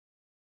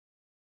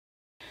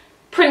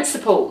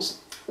Principles.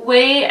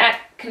 We at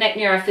Connect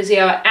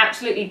Neurophysio are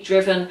absolutely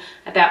driven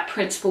about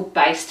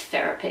principle-based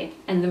therapy.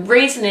 And the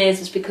reason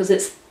is because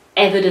it's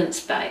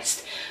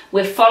evidence-based.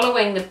 We're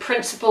following the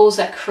principles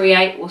that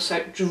create,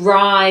 also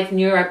drive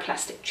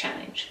neuroplastic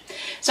change.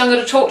 So I'm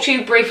going to talk to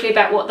you briefly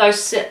about what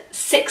those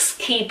 6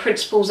 key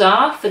principles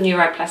are for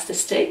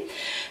neuroplasticity.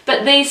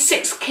 But these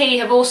 6 key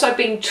have also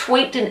been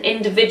tweaked and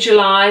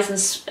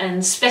individualized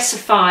and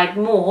specified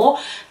more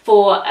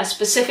for a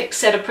specific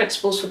set of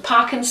principles for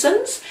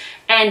Parkinson's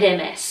and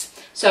MS.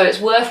 So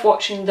it's worth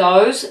watching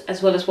those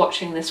as well as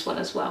watching this one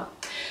as well.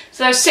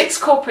 So those 6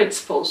 core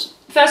principles.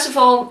 First of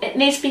all, it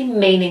needs to be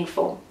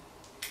meaningful.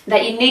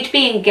 That you need to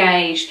be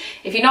engaged.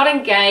 If you're not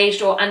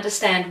engaged or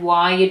understand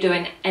why you're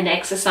doing an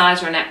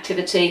exercise or an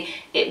activity,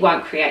 it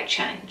won't create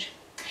change.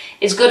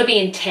 It's got to be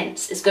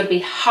intense. It's got to be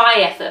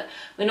high effort.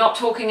 We're not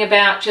talking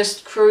about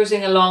just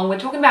cruising along. We're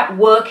talking about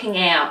working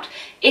out.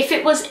 If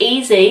it was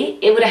easy,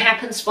 it would have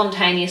happened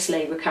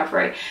spontaneously,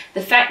 recovery.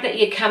 The fact that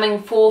you're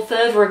coming for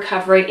further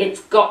recovery,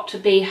 it's got to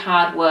be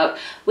hard work.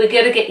 We're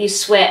going to get you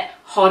sweat,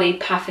 hotty,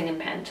 puffing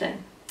and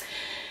panting.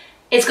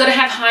 It's got to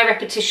have high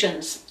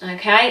repetitions,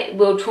 okay?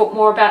 We'll talk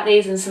more about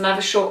these in some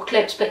other short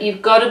clips, but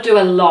you've got to do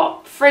a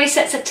lot. 3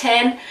 sets of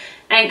 10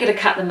 ain't going to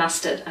cut the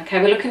mustard,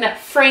 okay? We're looking at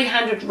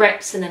 300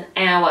 reps in an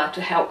hour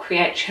to help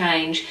create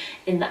change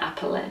in the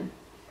upper limb.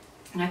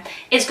 Okay?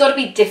 It's got to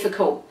be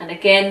difficult, and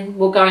again,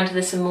 we'll go into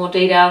this in more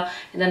detail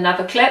in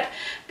another clip,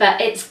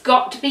 but it's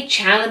got to be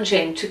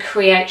challenging to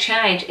create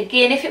change.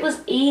 Again, if it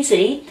was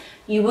easy,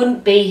 you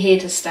wouldn't be here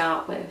to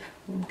start with,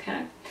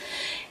 okay?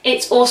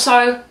 It's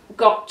also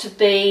got to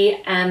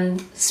be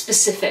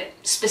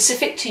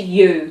specific to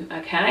you,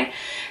 okay?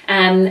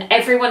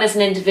 Everyone is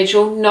an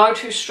individual. No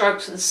 2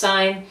 strokes are the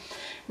same.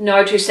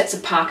 No 2 sets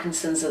of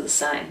Parkinson's are the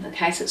same,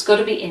 okay? So it's got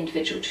to be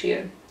individual to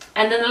you.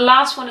 And then the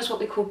last one is what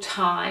we call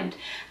timed,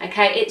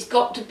 okay? It's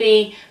got to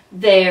be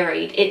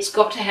varied. It's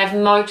got to have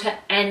motor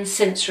and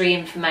sensory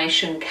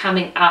information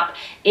coming up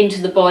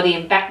into the body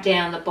and back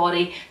down the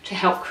body to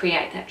help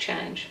create that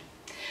change.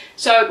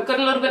 So we've got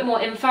a little bit more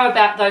info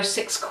about those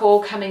 6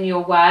 core coming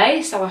your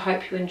way, so I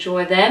hope you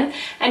enjoy them.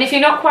 And if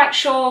you're not quite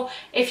sure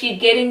if you're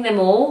getting them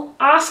all,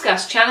 ask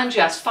us, challenge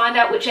us, find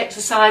out which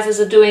exercises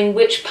are doing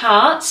which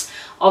parts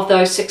of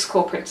those 6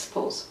 core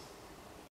principles.